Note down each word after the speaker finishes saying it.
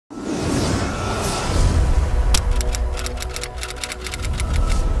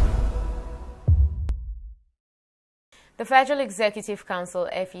The Federal Executive Council,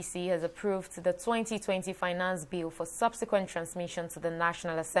 FEC, has approved the 2020 Finance Bill for subsequent transmission to the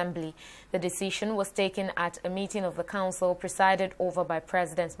National Assembly. The decision was taken at a meeting of the Council presided over by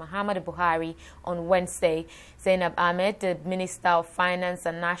President Muhammadu Buhari on Wednesday. Zainab Ahmed, the Minister of Finance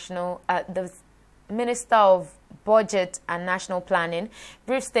and the Minister of Budget and National Planning,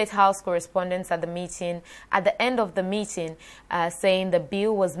 briefed State House correspondents at the end of the meeting, saying the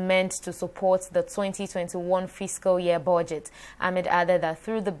bill was meant to support the 2021 fiscal year budget. Ahmed added that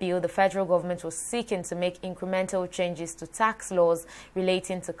through the bill, the federal government was seeking to make incremental changes to tax laws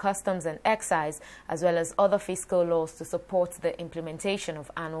relating to customs and excise, as well as other fiscal laws to support the implementation of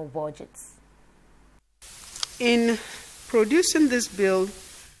annual budgets. In producing this bill,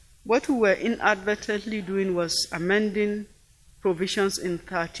 what we were inadvertently doing was amending provisions in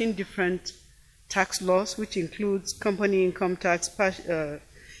 13 different tax laws, which includes company income tax,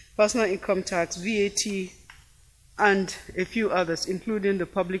 personal income tax, VAT, and a few others, including the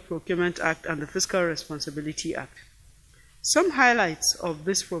Public Procurement Act and the Fiscal Responsibility Act. Some highlights of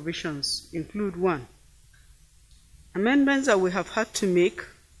these provisions include: 1, amendments that we have had to make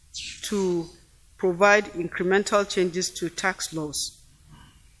to provide incremental changes to tax laws.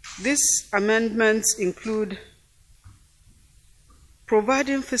 These amendments include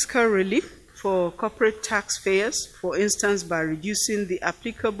providing fiscal relief for corporate taxpayers, for instance, by reducing the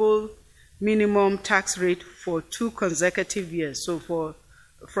applicable minimum tax rate for 2 consecutive years, so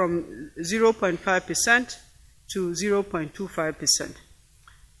from 0.5% to 0.25%.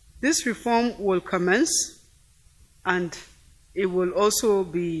 This reform will commence, and it will also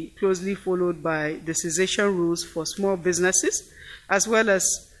be closely followed by the cessation rules for small businesses, as well as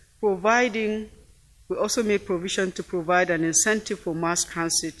we also made provision to provide an incentive for mass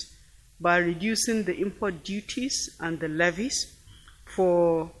transit by reducing the import duties and the levies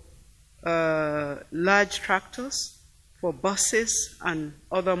for large tractors, for buses and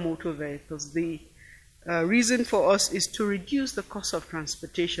other motor vehicles. The reason for us is to reduce the cost of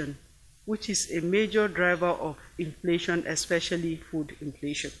transportation, which is a major driver of inflation, especially food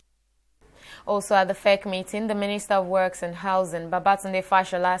inflation. Also at the FEC meeting, the Minister of Works and Housing, Babatunde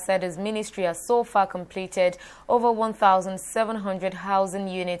Fashola, said his ministry has so far completed over 1,700 housing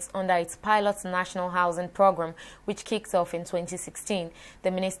units under its pilot national housing program, which kicked off in 2016. The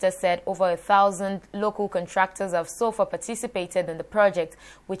minister said over 1,000 local contractors have so far participated in the project,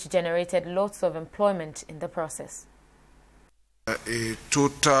 which generated lots of employment in the process. A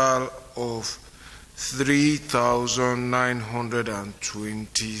total of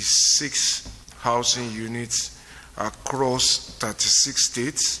 3,926 housing units across 36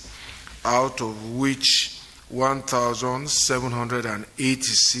 states, out of which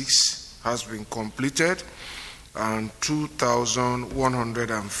 1,786 has been completed and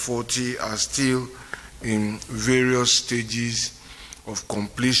 2,140 are still in various stages of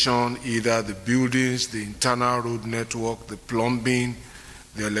completion, either the buildings, the internal road network, the plumbing,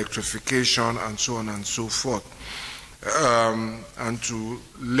 the electrification, and so on and so forth. And to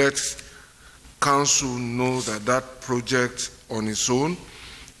let Council know that that project on its own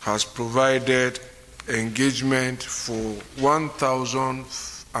has provided engagement for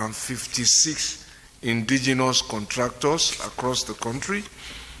 1,056 indigenous contractors across the country,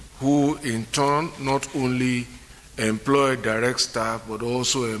 who in turn not only employ direct staff but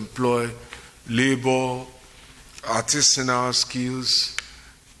also employ labor, artisanal skills,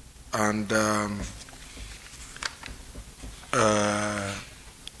 and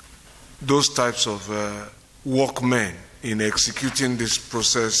those types of workmen in executing this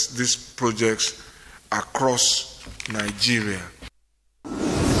process, these projects across Nigeria.